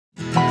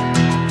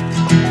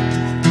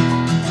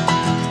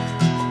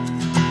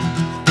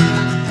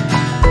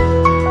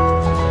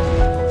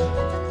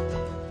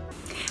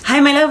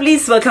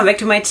sweeties, welcome back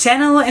to my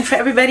channel, and for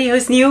everybody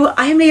who's new,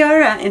 I'm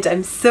Leorah and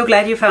I'm so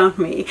glad you found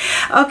me.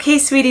 Okay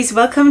sweeties,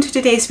 welcome to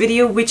today's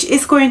video, which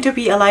is going to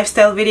be a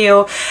lifestyle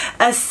video.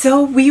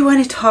 So we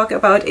want to talk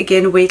about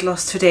again weight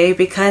loss today,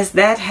 because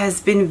that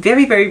has been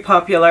very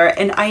popular,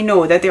 and I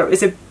know that there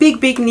is a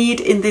big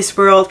need in this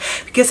world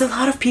because a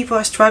lot of people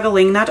are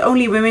struggling, not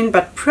only women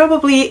but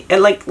probably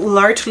like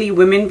largely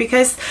women,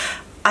 because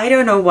I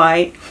don't know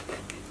why.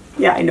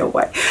 Yeah, I know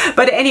why.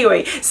 But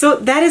anyway, so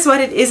that is what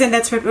it is, and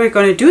that's what we're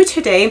going to do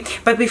today.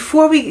 But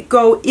before we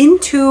go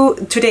into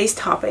today's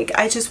topic,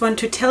 I just want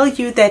to tell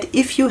you that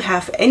if you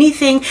have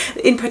anything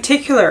in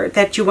particular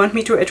that you want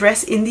me to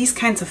address in these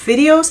kinds of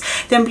videos,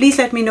 then please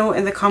let me know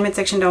in the comment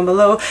section down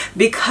below,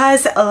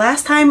 because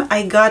last time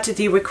I got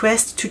the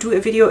request to do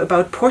a video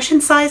about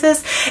portion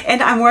sizes,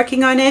 and I'm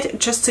working on it.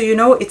 Just so you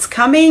know, it's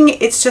coming.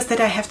 It's just that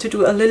I have to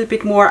do a little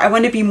bit more. I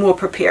want to be more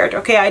prepared.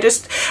 Okay,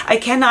 I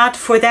cannot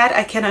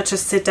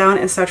just sit down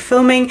and start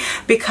filming,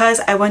 because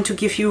I want to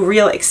give you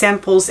real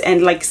examples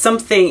and like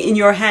something in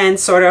your hand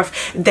sort of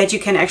that you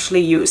can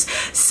actually use.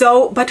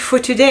 So, but for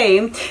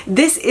today,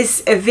 this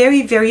is a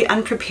very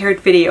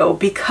unprepared video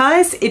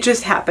because it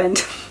just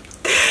happened.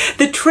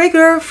 The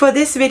trigger for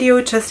this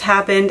video just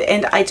happened,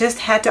 and I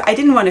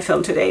didn't want to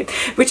film today,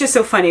 which is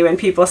so funny when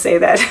people say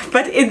that,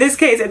 but in this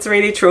case it's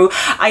really true.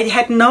 I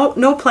had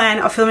no plan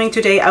of filming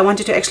today. I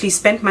wanted to actually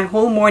spend my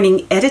whole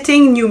morning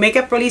editing new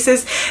makeup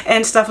releases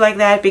and stuff like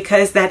that,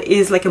 because that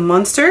is like a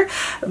monster,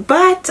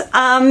 but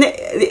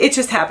it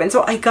just happened.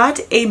 So I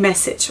got a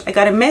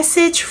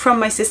message from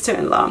my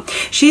sister-in-law.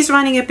 She's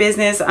running a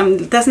business,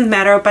 doesn't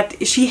matter,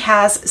 but she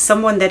has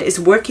someone that is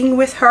working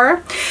with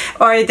her,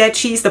 or that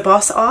she's the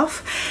boss of.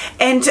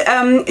 And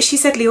she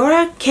said,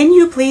 Leorah, can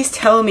you please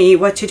tell me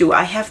what to do?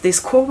 I have this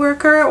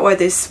co-worker or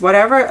this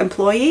whatever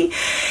employee,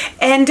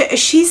 and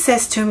she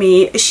says to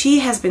me she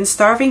has been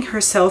starving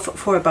herself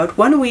for about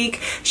 1 week.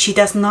 She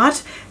does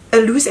not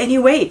lose any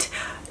weight.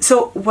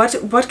 So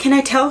what can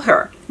I tell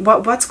her?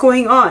 What's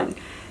going on?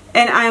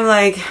 And I'm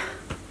like,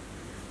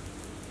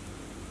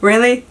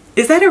 really?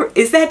 Is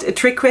that a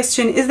trick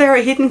question? Is there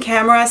a hidden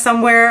camera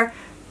somewhere?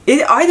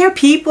 Are there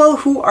people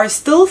who are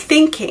still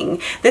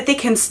thinking that they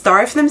can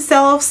starve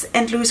themselves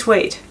and lose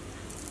weight?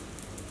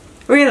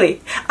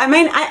 Really? I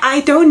mean,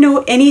 I don't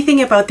know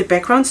anything about the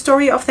background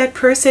story of that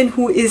person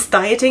who is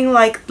dieting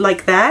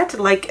like that,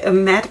 like a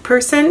mad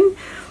person.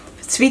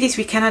 Sweeties,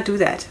 we cannot do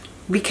that.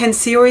 We can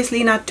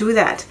seriously not do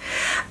that.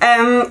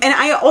 And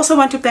I also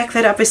want to back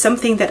that up with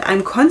something that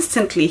I'm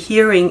constantly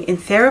hearing in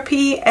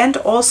therapy and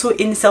also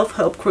in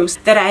self-help groups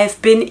that I have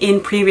been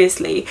in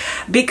previously,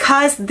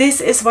 because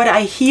this is what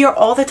I hear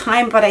all the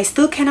time, but I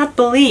still cannot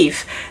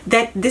believe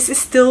that this is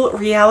still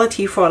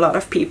reality for a lot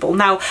of people.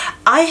 Now,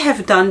 I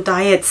have done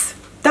diets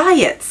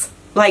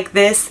like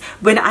this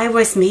when I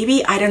was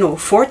maybe, I don't know,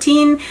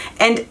 14,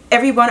 and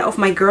every one of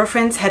my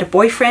girlfriends had a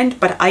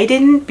boyfriend, but I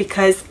didn't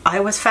because I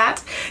was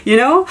fat, you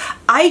know?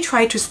 I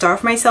tried to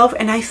starve myself,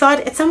 and I thought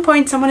at some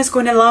point someone is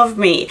going to love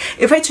me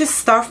if I just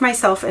starve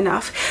myself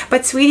enough.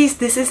 But sweeties,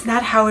 this is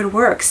not how it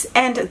works.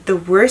 And the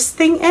worst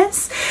thing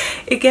is,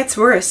 it gets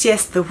worse.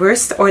 Yes, the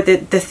worst, or the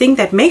thing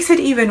that makes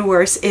it even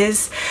worse,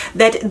 is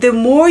that the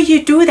more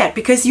you do that,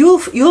 because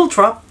you'll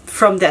drop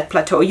from that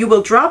plateau, you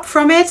will drop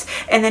from it,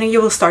 and then you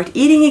will start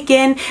eating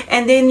again,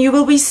 and then you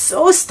will be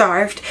so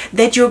starved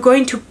that you're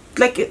going to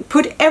like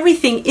put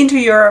everything into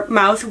your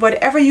mouth,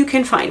 whatever you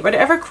can find,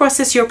 whatever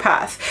crosses your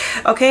path.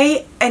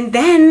 Okay, and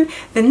then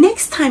the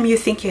next time you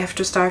think you have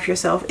to starve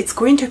yourself, it's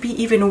going to be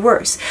even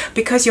worse,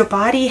 because your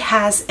body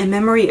has a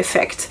memory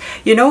effect.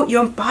 You know,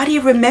 your body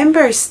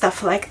remembers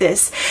stuff like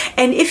this,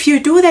 and if you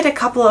do that a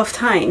couple of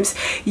times,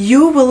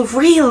 you will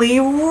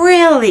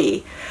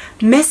really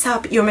mess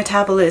up your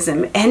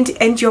metabolism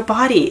and your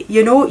body,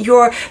 you know,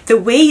 the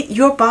way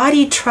your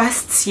body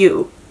trusts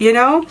you. You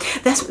know,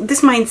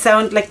 this might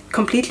sound like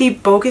completely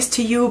bogus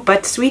to you,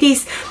 but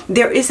sweeties,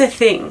 there is a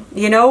thing,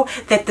 you know,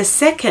 that the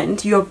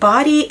second your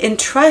body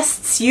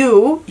entrusts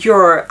you,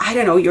 I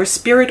don't know, your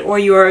spirit or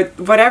your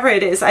whatever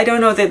it is, I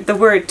don't know the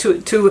word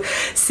to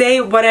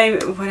say what I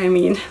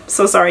mean,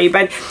 so sorry,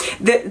 but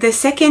the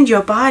second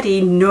your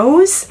body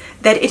knows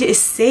that it is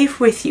safe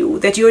with you,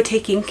 that you're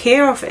taking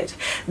care of it,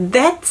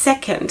 that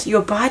second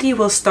your body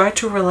will start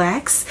to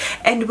relax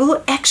and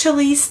will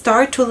actually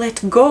start to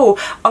let go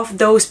of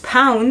those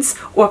pounds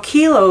or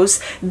kilos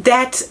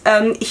that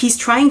he's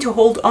trying to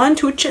hold on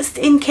to just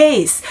in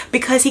case,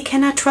 because he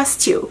cannot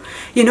trust you.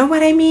 You know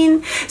what I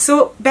mean?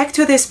 So back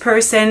to this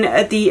person,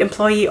 the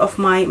employee of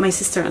my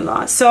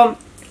sister-in-law. So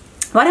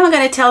what am I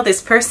going to tell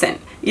this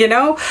person? You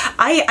know,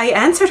 I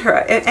answered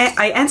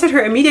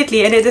her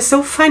immediately, and it is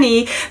so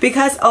funny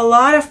because a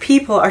lot of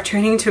people are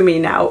turning to me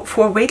now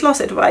for weight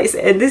loss advice,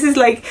 and this is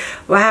like,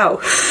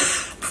 wow.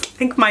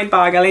 Think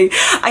mind-boggling.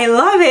 I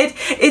love it.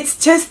 It's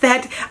just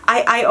that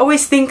I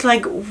always think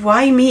like,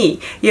 why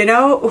me? You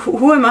know,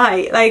 who am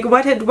I? Like,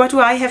 what do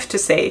I have to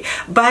say?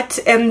 But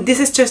this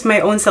is just my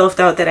own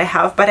self-doubt that I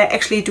have, but I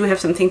actually do have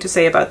something to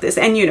say about this,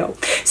 and you know.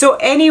 So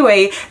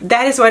anyway,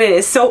 that is what it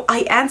is. So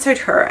I answered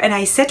her and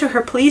I said to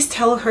her, please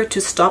tell her to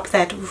stop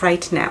that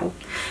right now.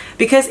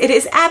 because it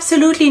is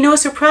absolutely no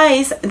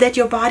surprise that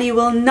your body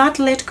will not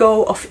let go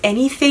of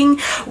anything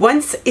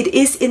once it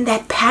is in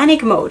that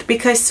panic mode.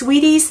 Because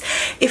sweeties,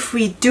 if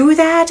we do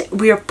that,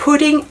 we are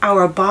putting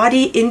our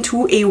body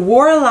into a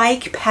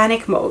warlike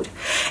panic mode.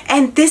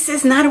 And this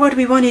is not what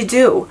we want to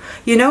do.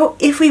 You know,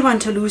 if we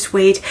want to lose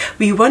weight,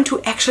 we want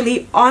to actually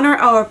honor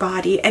our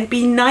body and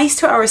be nice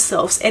to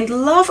ourselves and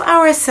love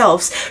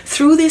ourselves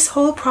through this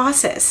whole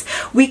process.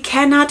 We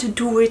cannot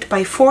do it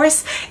by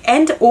force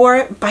and or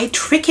by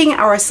tricking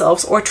ourselves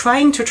or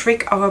trying to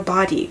trick our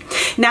body.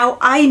 Now,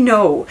 I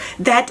know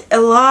that a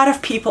lot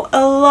of people,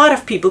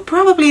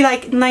 probably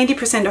like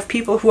 90% of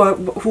people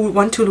who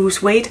want to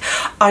lose weight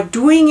are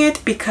doing it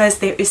because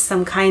there is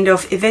some kind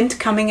of event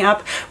coming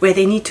up where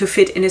they need to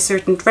fit in a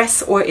certain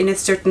dress or in a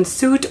certain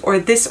suit or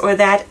this or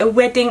that, a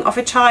wedding of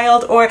a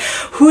child or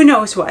who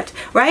knows what,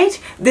 right?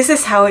 This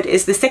is how it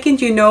is. The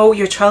second you know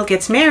your child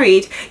gets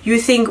married, you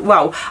think,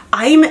 wow,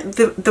 I'm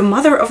the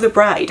mother of the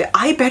bride.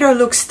 I better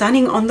look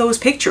stunning on those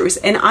pictures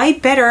and I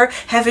better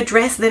have a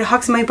dress that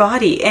hugs my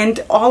body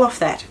and all of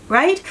that,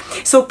 right?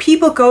 So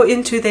people go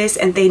into this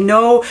and they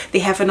know they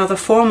have another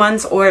 4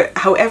 months or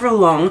however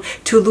long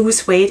to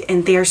lose weight,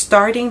 and they're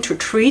starting to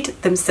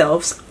treat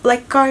themselves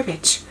like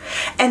garbage.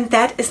 And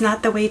that is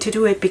not the way to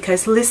do it,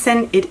 because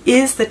listen, it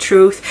is the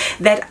truth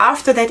that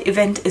after that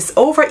event is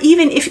over,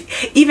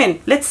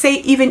 let's say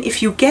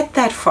if you get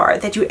that far,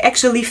 that you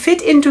actually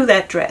fit into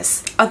that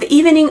dress, on the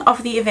evening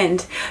of the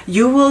event,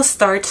 you will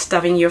start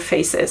stuffing your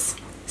faces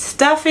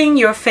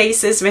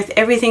with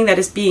everything that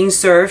is being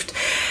served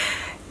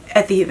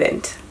at the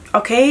event.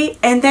 Okay,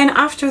 and then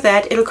after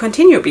that it'll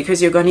continue, because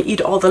you're going to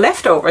eat all the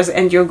leftovers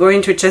and you're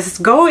going to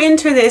just go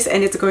into this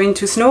and it's going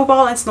to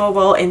snowball and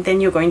snowball, and then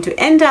you're going to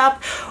end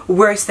up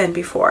worse than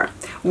before.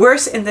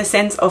 Worse in the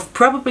sense of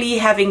probably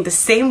having the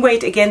same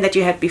weight again that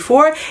you had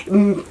before,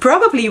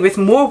 probably with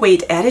more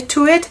weight added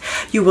to it.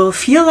 You will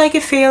feel like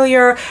a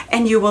failure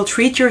and you will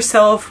treat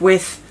yourself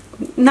with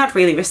not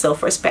really with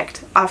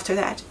self-respect after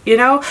that, you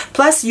know.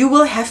 Plus you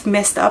will have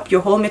messed up your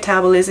whole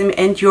metabolism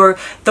and your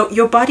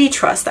body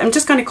trust. I'm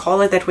just going to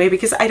call it that way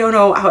because I don't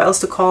know how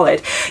else to call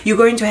it. You're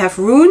going to have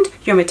ruined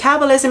your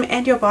metabolism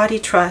and your body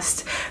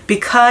trust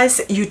because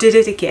you did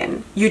it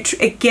again. You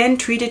again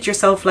treated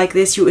yourself like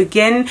this. You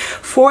again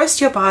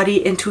forced your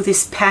body into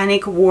this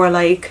panic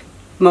warlike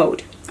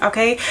mode.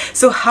 Okay,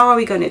 so how are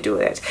we going to do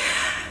it?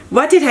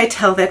 What did I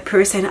tell that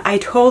person? I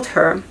told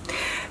her,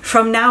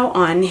 from now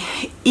on,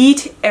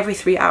 eat every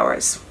 3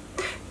 hours.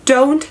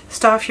 Don't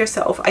starve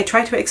yourself. I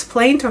try to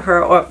explain to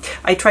her, or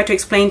I try to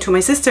explain to my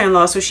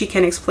sister-in-law so she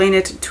can explain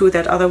it to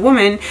that other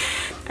woman.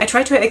 I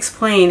try to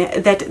explain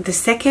that the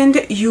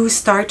second you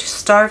start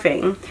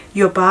starving,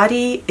 your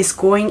body is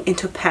going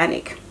into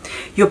panic.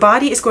 Your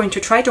body is going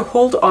to try to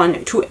hold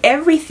on to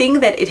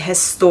everything that it has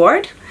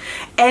stored.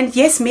 And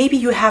yes, maybe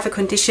you have a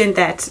condition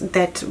that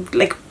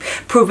like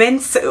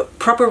prevents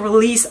proper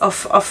release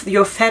of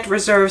your fat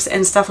reserves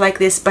and stuff like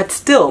this, but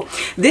still,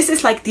 this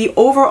is like the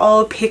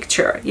overall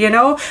picture, you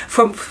know.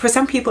 For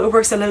some people it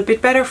works a little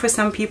bit better, for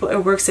some people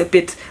it works a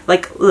bit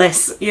like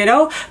less, you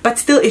know, but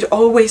still it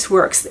always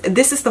works.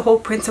 This is the whole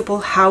principle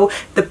how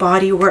the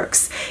body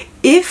works.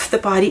 If the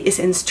body is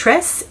in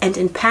stress and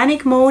in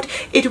panic mode,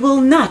 it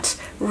will not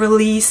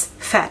release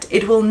fat.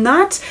 It will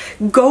not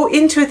go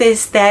into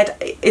this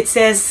that it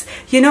says,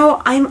 you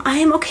know,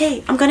 I'm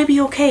okay. I'm gonna be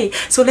okay.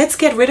 So let's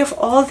get rid of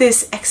all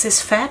this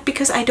excess fat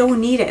because I don't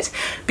need it.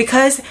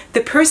 Because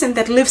the person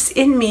that lives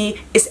in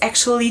me is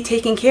actually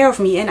taking care of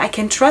me, and I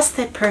can trust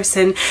that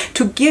person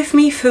to give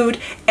me food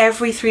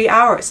every 3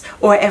 hours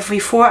or every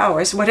 4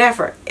 hours,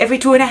 whatever, every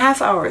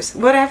 2.5 hours,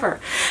 whatever.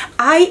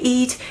 I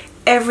eat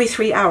every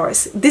 3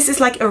 hours. This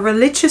is like a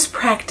religious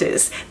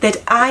practice that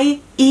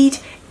I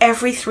eat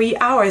every 3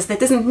 hours. That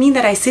doesn't mean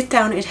that I sit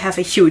down and have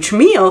a huge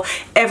meal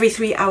every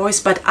 3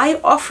 hours, but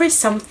I offer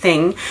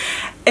something,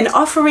 an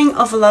offering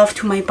of love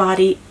to my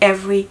body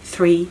every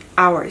 3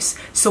 hours.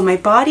 So my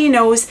body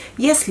knows,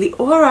 yes,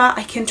 Leorah,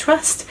 I can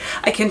trust.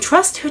 I can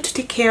trust her to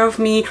take care of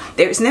me.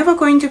 There is never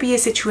going to be a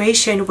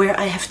situation where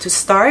I have to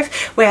starve,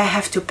 where I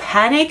have to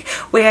panic,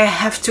 where I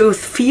have to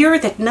fear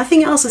that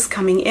nothing else is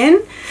coming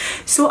in.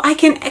 So I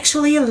can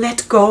actually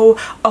let go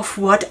of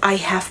what I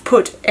have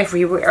put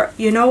everywhere,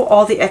 you know,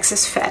 all the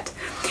excess fat.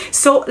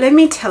 So let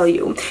me tell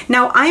you,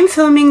 now I'm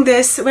filming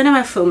this, when am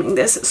I filming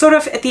this? Sort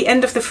of at the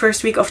end of the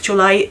first week of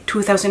July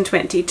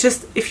 2020,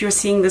 just if you're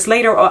seeing this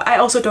later, or I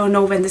also don't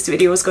know when this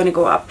video is going to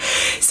go up.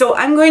 So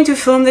I'm going to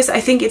film this,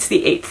 I think it's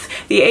the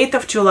 8th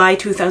of July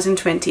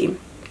 2020.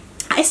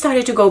 I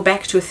started to go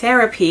back to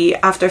therapy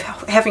after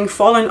having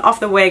fallen off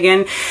the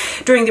wagon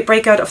during the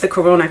breakout of the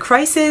Corona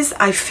crisis.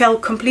 I fell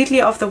completely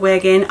off the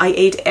wagon. I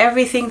ate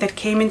everything that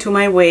came into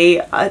my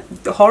way.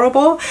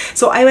 Horrible.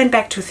 So I went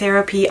back to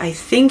therapy, I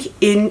think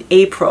in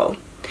April.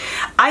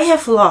 I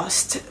have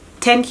lost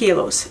 10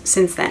 kilos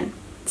since then.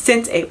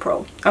 Since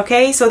April.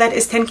 Okay, so that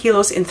is 10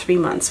 kilos in 3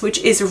 months, which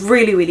is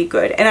really, really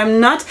good. And I'm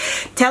not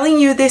telling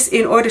you this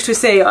in order to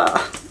say,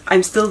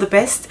 I'm still the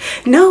best.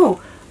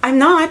 No. I'm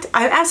not.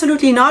 I'm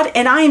absolutely not.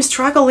 And I am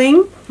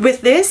struggling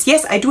with this.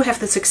 Yes, I do have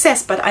the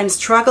success, but I'm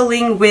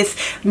struggling with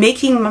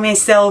making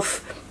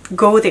myself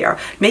go there,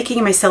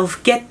 making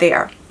myself get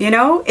there. You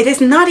know, it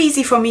is not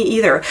easy for me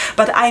either,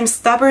 but I'm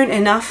stubborn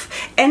enough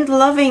and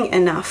loving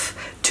enough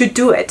to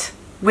do it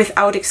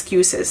without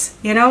excuses.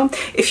 You know,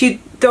 if you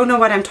don't know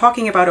what I'm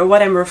talking about or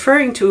what I'm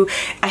referring to,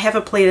 I have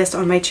a playlist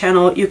on my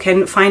channel. You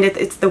can find it.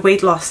 It's the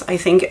weight loss, I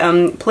think,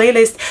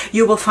 playlist.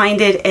 You will find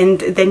it,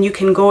 and then you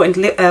can go and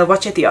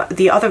watch it,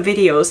 the other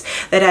videos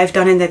that I've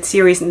done in that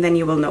series, and then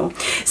you will know.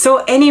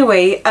 So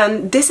anyway,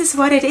 this is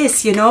what it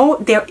is. You know,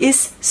 there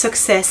is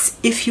success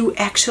if you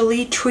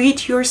actually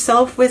treat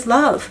yourself with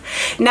love.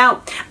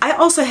 Now, I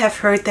also have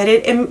heard that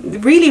it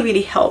really,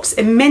 really helps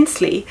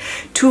immensely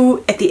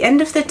to, at the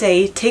end of the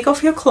day, take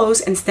off your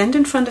clothes and stand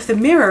in front of the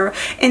mirror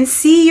and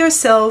see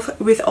yourself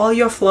with all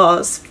your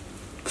flaws,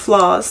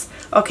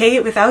 okay,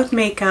 without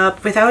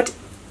makeup, without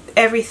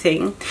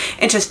everything,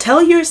 and just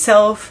tell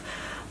yourself,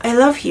 I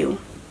love you.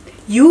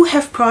 You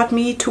have brought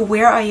me to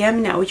where I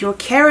am now. You're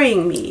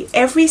carrying me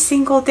every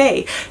single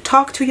day.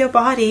 Talk to your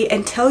body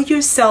and tell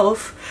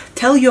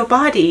your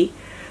body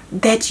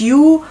that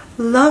you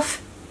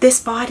love this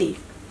body.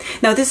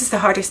 Now, this is the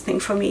hardest thing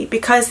for me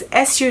because,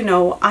 as you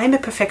know, I'm a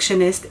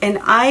perfectionist, and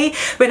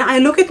when I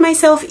look at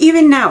myself,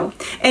 even now,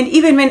 and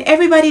even when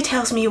everybody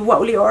tells me,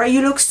 wow, Leorah,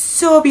 you look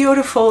so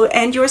beautiful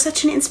and you're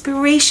such an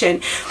inspiration,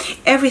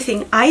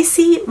 everything I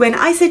see when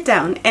I sit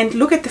down and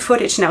look at the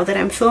footage now that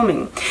I'm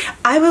filming,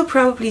 I will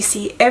probably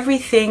see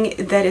everything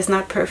that is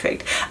not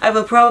perfect. I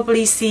will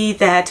probably see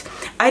that,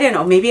 I don't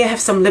know, maybe I have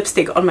some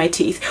lipstick on my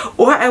teeth,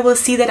 or I will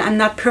see that I'm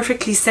not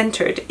perfectly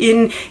centered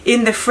in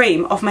the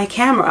frame of my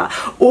camera,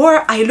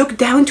 or I look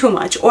down too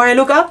much, or I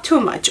look up too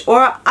much,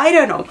 or I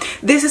don't know.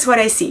 This is what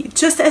I see,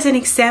 just as an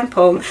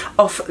example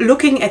of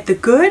looking at the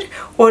good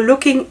or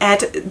looking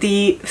at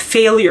the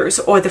failures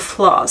or the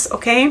flaws,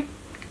 okay?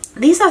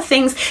 These are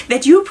things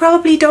that you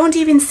probably don't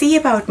even see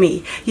about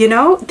me, you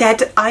know,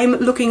 that I'm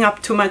looking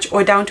up too much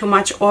or down too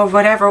much or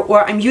whatever,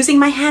 or I'm using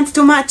my hands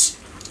too much,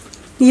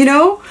 you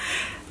know?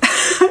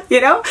 You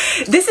know,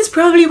 this is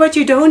probably what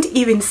you don't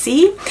even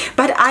see,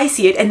 but I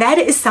see it, and that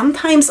is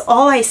sometimes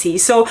all I see.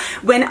 So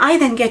when I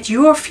then get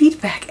your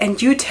feedback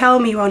and you tell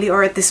me, well,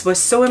 Leorah, this was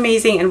so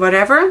amazing and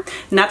whatever,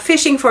 not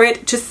fishing for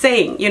it, just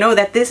saying, you know,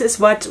 that this is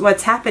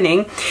what's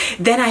happening,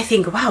 then I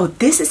think, wow,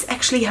 this is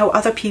actually how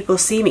other people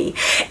see me.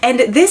 And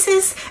this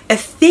is a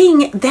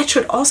thing that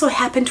should also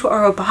happen to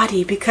our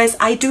body, because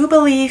I do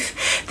believe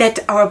that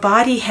our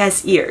body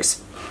has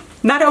ears.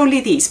 Not only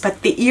these,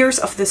 but the ears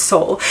of the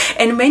soul.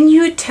 And when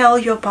you tell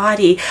your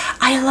body,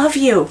 I love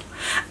you.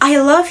 I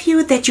love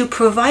you that you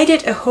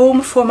provided a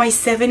home for my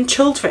 7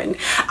 children.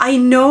 I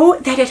know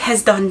that it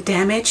has done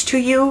damage to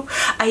you.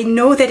 I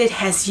know that it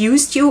has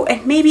used you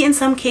and maybe in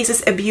some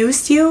cases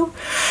abused you.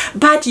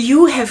 But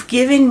you have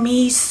given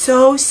me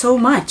so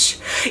much.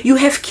 You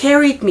have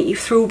carried me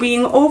through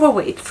being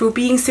overweight, through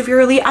being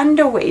severely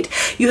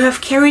underweight. You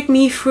have carried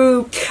me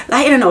through,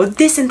 I don't know,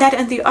 this and that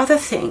and the other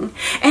thing.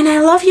 And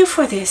I love you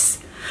for this.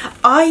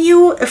 Are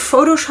you a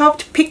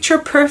photoshopped, picture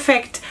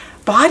perfect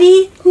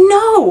body?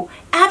 No.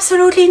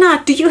 Absolutely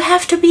not. Do you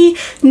have to be?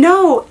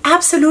 No,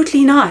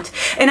 absolutely not.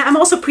 And I'm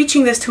also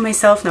preaching this to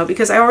myself now,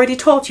 because I already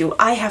told you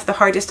I have the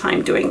hardest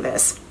time doing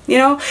this, you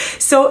know.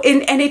 So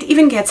and it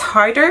even gets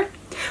harder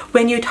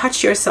when you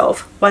touch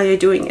yourself while you're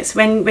doing this,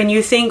 when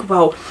you think,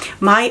 wow,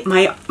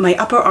 my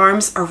upper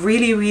arms are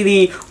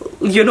really,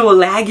 you know,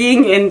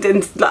 lagging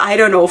and I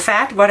don't know,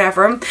 fat,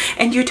 whatever,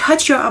 and you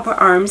touch your upper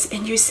arms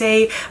and you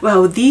say,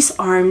 wow, these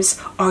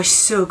arms are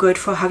so good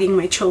for hugging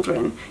my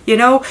children, you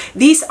know,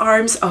 these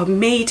arms are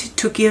made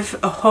to give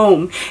a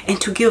home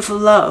and to give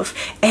love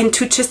and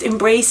to just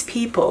embrace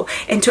people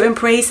and to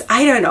embrace,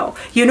 I don't know,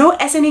 you know,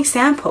 as an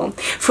example.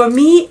 For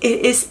me, it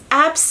is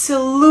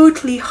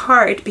absolutely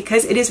hard,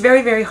 because it is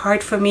very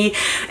hard for me,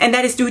 and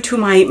that is due to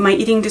my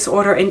eating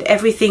disorder and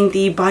everything,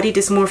 the body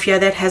dysmorphia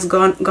that has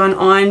gone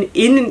on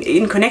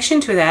in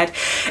connection to that.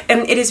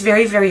 And it is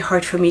very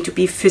hard for me to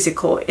be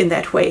physical in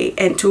that way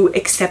and to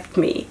accept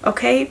me,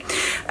 okay?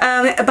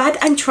 But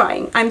I'm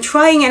trying,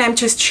 and I'm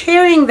just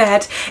sharing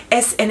that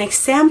as an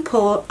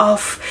example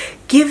of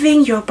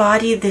giving your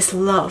body this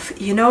love,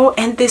 you know,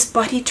 and this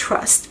body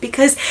trust,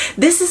 because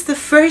this is the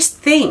first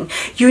thing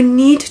you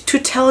need to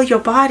tell your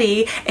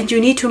body, and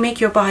you need to make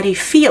your body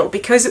feel,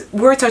 because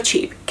words are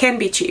cheap, can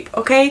be cheap,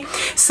 okay?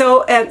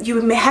 So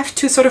you have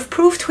to sort of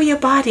prove to your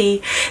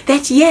body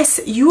that yes,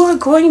 you are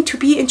going to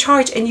be in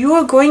charge and you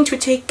are going to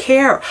take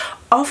care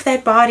of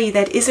that body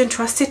that is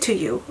entrusted to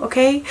you,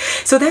 okay?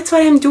 So that's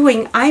what I'm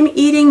doing. I'm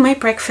eating my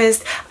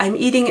breakfast. I'm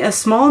eating a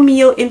small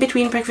meal in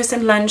between breakfast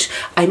and lunch.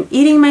 I'm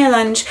eating my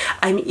lunch.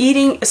 I'm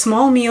eating a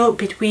small meal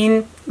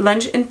between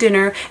lunch and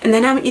dinner, and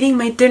then I'm eating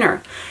my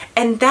dinner.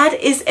 And that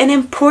is an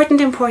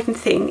important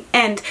thing.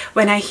 And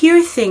when I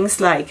hear things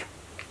like,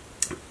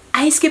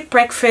 I skipped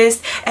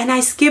breakfast and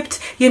I skipped,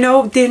 you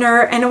know,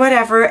 dinner and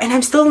whatever, and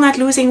I'm still not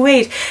losing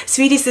weight,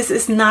 sweeties, this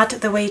is not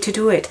the way to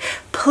do it.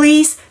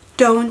 Please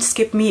don't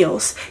skip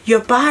meals. Your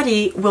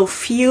body will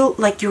feel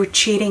like you're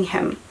cheating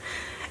him.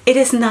 It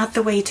is not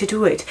the way to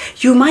do it.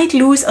 You might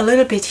lose a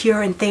little bit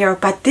here and there,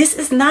 but this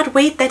is not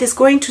weight that is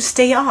going to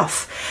stay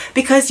off,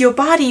 because your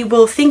body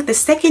will think the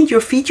second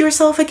you feed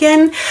yourself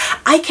again,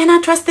 I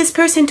cannot trust this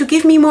person to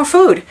give me more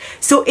food.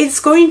 So it's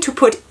going to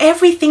put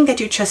everything that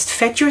you just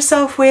fed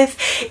yourself with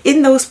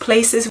in those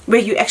places where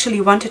you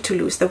actually wanted to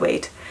lose the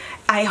weight.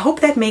 I hope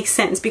that makes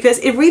sense, because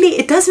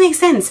it does make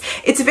sense.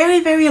 It's very,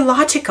 very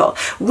logical.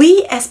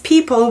 We as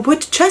people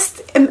would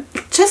just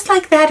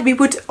like that, we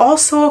would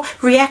also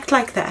react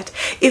like that.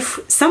 If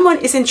someone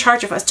is in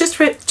charge of us,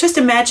 just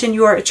imagine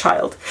you are a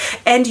child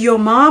and your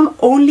mom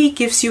only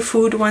gives you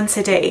food once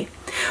a day.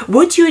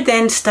 Would you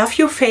then stuff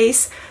your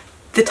face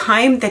the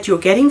time that you're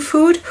getting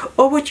food,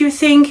 or would you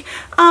think,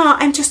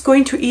 I'm just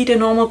going to eat a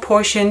normal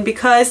portion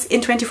because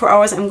in 24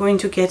 hours I'm going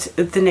to get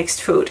the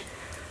next food?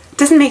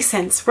 Doesn't make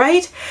sense,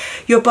 right?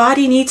 Your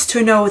body needs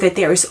to know that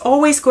there is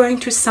always going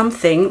to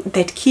something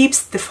that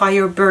keeps the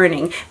fire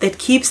burning, that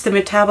keeps the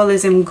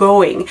metabolism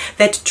going,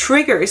 that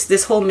triggers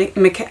this whole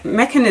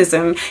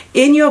mechanism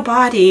in your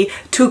body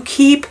to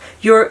keep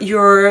your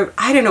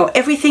I don't know,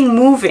 everything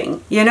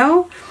moving, you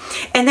know?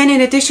 And then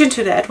in addition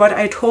to that, what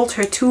I told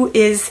her too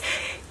is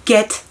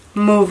get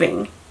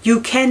moving. You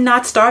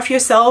cannot starve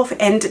yourself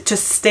and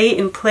just stay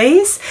in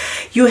place.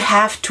 You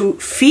have to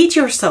feed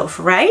yourself,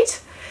 right?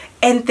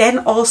 And then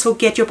also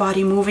get your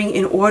body moving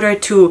in order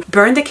to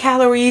burn the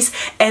calories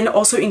and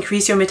also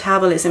increase your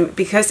metabolism,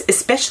 because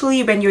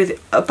especially when you're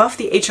above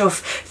the age of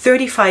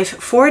 35,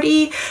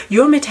 40,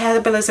 your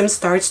metabolism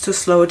starts to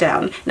slow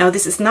down. Now,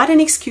 this is not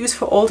an excuse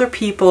for older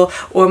people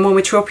or more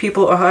mature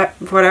people or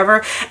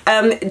whatever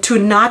to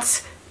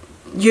not,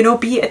 you know,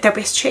 be at their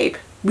best shape.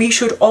 We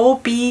should all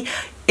be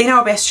in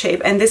our best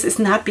shape, and this is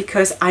not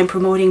because I'm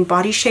promoting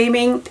body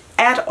shaming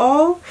at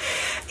all.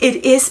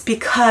 It is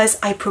because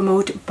I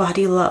promote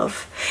body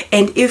love.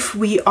 And if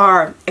we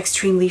are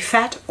extremely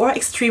fat or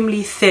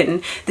extremely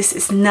thin, this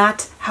is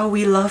not how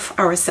we love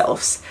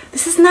ourselves.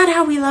 This is not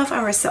how we love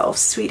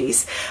ourselves,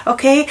 sweeties.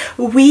 Okay?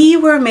 We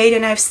were made,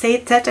 and I've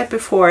said that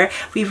before,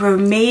 we were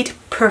made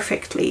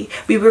perfectly.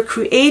 We were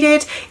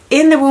created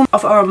in the womb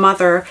of our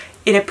mother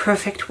in a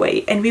perfect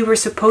way, and we were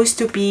supposed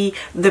to be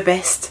the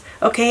best.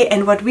 Okay,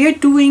 and what we're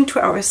doing to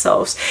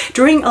ourselves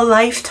during a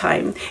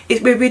lifetime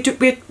is we're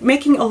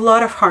making a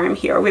lot of harm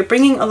here. We're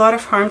bringing a lot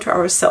of harm to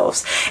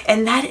ourselves,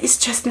 and that is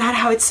just not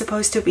how it's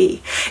supposed to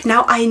be.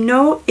 Now, I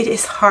know it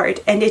is hard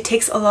and it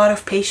takes a lot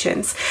of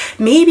patience.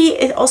 Maybe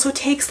it also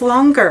takes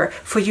longer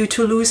for you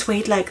to lose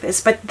weight like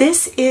this, but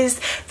this is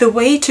the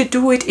way to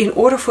do it in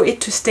order for it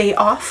to stay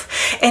off,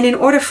 and in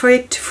order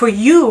for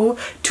you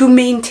to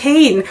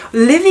maintain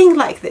living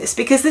like this,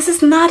 because this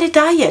is not a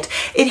diet.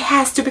 It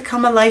has to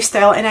become a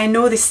lifestyle. And I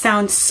know this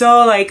sounds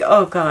so like,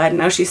 oh God,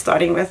 now she's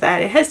starting with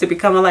that. It has to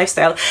become a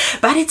lifestyle.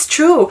 But it's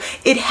true.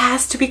 It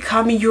has to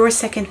become your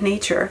second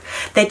nature.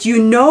 That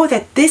you know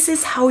that this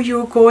is how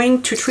you're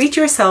going to treat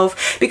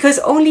yourself, because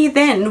only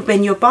then,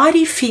 when your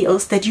body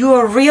feels that you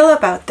are real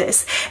about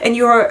this and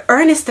you are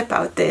earnest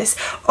about this,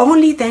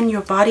 only then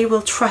your body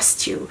will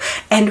trust you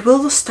and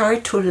will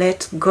start to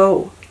let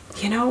go,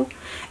 you know?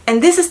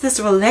 And this is this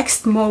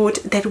relaxed mode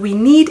that we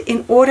need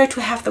in order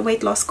to have the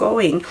weight loss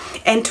going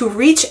and to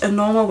reach a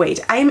normal weight.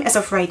 I'm, as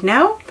of right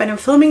now, when I'm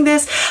filming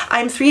this,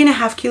 I'm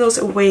 3.5 kilos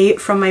away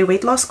from my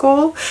weight loss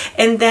goal.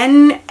 And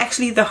then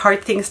actually the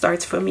hard thing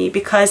starts for me,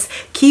 because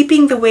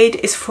keeping the weight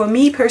is for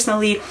me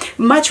personally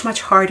much,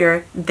 much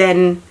harder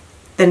than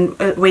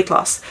weight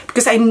loss,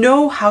 because I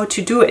know how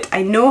to do it.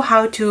 I know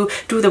how to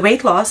do the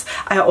weight loss.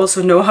 I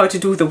also know how to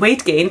do the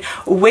weight gain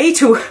way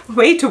too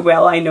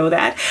well. I know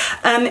that,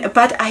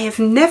 but I have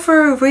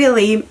never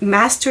really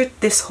mastered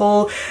this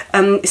whole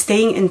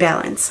staying in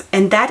balance,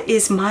 and that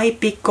is my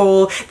big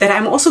goal that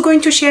I'm also going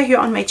to share here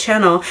on my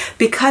channel,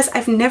 because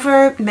I've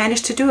never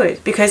managed to do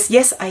it. Because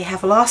yes, I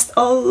have lost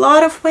a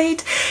lot of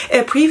weight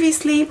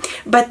previously,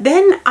 but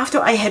then after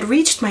I had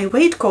reached my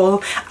weight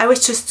goal, I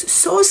was just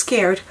so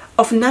scared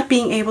of not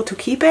being able to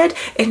keep it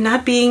and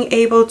not being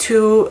able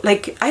to,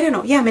 like, I don't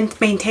know, yeah,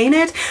 maintain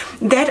it,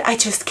 that I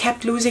just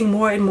kept losing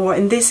more and more.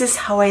 And this is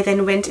how I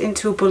then went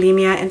into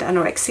bulimia and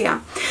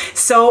anorexia.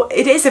 So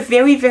it is a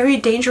very, very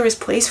dangerous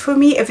place for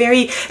me, a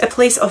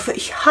place of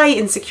high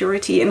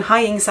insecurity and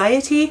high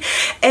anxiety.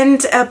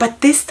 And but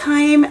this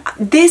time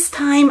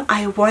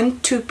I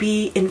want to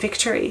be in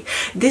victory.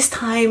 This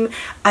time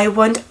I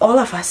want all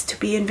of us to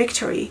be in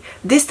victory.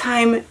 This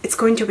time it's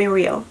going to be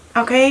real.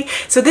 Okay,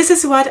 so this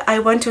is what I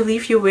want to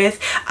leave you with.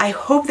 I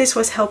hope this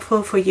was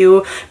helpful for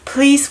you.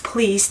 Please,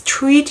 please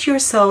treat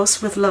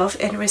yourselves with love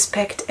and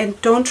respect, and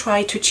don't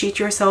try to cheat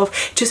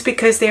yourself just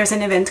because there's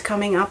an event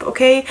coming up,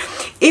 okay?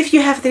 If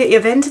you have the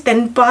event,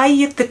 then buy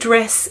the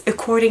dress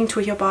according to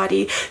your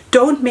body.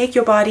 Don't make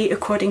your body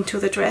according to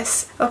the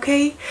dress,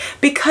 okay?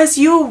 Because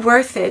you're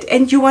worth it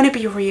and you want to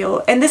be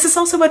real. And this is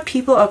also what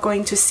people are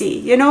going to see,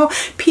 you know?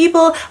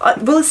 People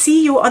will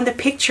see you on the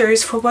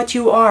pictures for what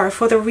you are,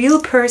 for the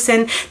real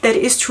person that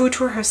is true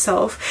to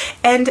herself,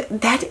 and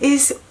that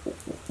is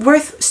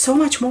worth so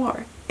much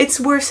more. It's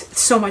worth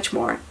so much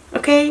more.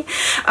 Okay,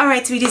 all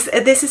right, sweeties,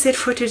 this is it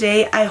for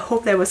today. I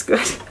hope that was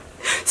good.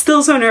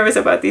 still so nervous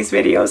about these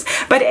videos.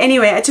 But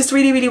anyway, I just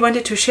really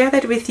wanted to share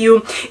that with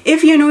you.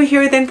 If you're new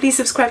here, then please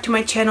subscribe to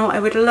my channel. I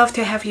would love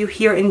to have you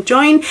here and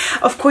join.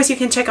 Of course, you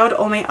can check out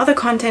all my other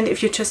content.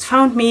 If you just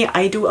found me,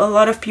 I do a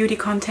lot of beauty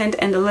content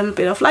and a little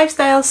bit of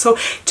lifestyle. So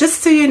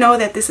just so you know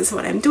that this is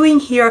what I'm doing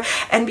here.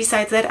 And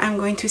besides that, I'm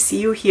going to see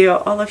you here,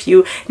 all of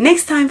you,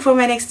 next time for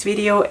my next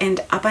video.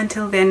 And up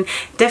until then,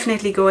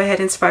 definitely go ahead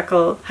and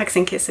sparkle. Hugs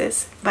and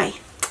kisses.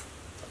 Bye.